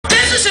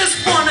is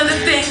just one of the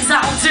things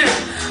I'll do.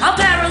 I'll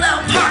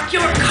parallel park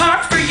your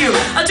car for you.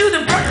 I'll do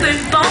the Brooklyn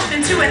bump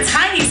into a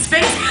tiny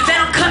space. Then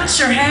I'll cut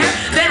your hair,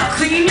 then I'll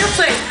clean your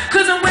place.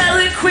 Cause I'm well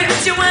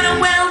equipped, you and I'm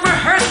well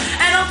rehearsed.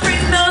 And I'll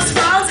bring those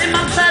files in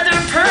my pleather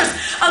purse.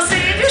 I'll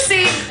save your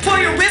seat for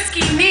your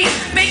whiskey needs.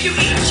 Make you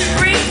eat your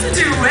greens and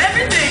do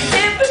everything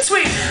in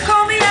between.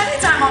 Call me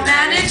anytime, I'll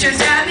manage your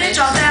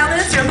damage. I'll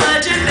balance your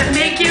budget and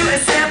make you a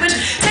sandwich.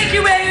 Take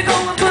you where you go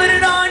and put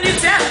it on your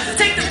tab.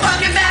 Take the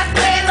fucking back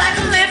way like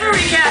a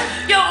livery cat.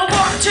 Yo, I'll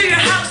walk to your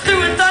house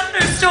through a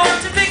thunderstorm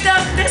to pick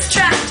up this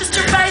track just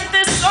to write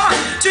this song.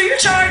 Do your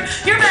chart,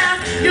 your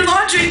math, your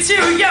laundry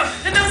too. Yo,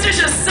 and those are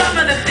just some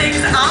of the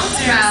things I'll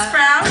do.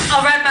 Sprout.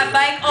 I'll ride my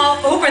bike all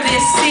over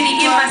this city.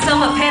 Give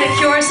myself a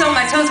pedicure so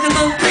my toes can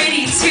look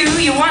pretty too.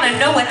 You wanna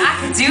know what I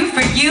can do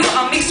for you?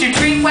 I'll mix your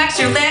drink, wax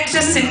your legs,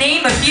 just to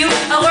name a few.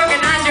 I'll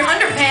organize your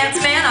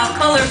underpants, man. I'll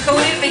color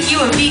code it, make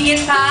you a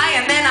vegan pie,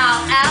 and then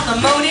I'll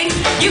alamote it.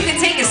 You can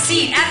take a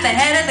seat at the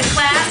head of the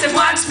class and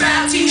watch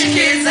Sprout teach your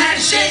kids how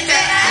to shake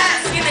their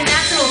ass. Give the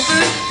natural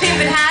food,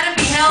 pimpin' how to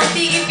be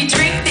healthy. If you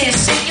drink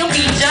this shit, you'll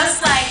be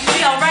just like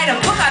me. I'll write a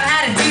book on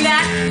how to do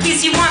that.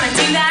 Cause you wanna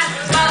do that?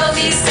 Follow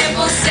these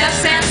simple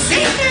steps and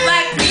see.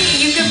 Like me,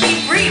 you can be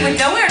free with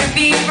nowhere to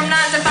be. From 9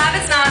 to 5,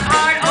 it's not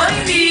hard. All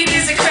you need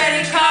is a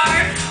credit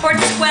card, or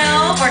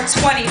 12, or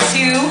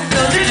 22.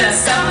 Those are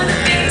just some of the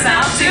things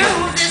I'll do.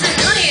 There's a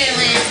million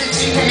ways that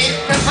you can make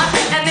a buck.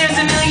 And there's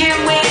a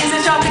million ways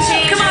that y'all can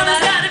change. Come on,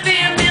 there's gotta be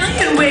a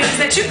million ways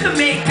that you can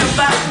make a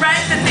buck.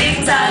 Right, the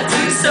things I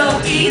do so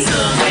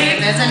easily.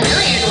 There's a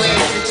million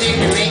ways that you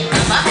can make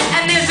a buck.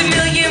 And there's a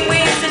million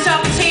ways that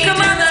y'all can change. Come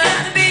on, there's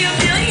gotta be a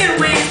million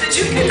ways that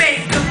you can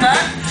make a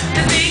buck.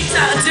 The things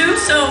I do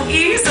so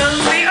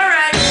easily.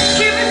 Alright,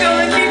 keep it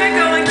going, keep it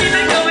going, keep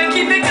it going,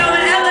 keep it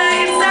going.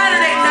 LA, it's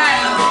Saturday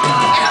night.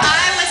 If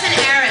I was an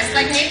heiress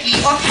like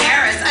Nikki or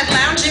Paris, I'd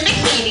lounge in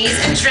bikinis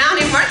and drown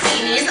in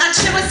martinis. I'd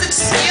show with such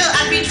skill,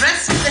 I'd be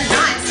dressed with the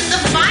nines,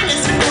 the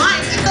finest of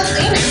wines, and the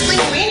leanest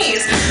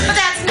linguinis. But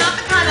that's not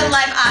the kind of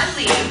life I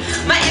lead.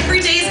 My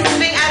everyday's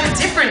moving at a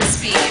different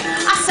speed.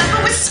 I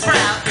suffer with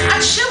Sprout, I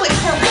chill with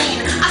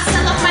Corrine. I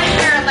sell off my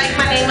hair like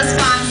my name was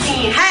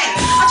Fontaine. Hey,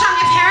 I'll charm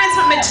your parents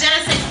with my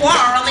Genesis War.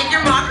 I'll make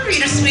your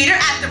margarita sweeter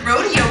at the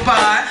rodeo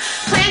bar.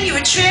 Plan you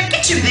a trip,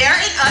 get you there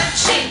in a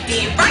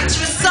jitney. Write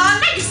you a song,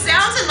 make you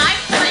sound like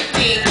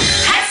Britney.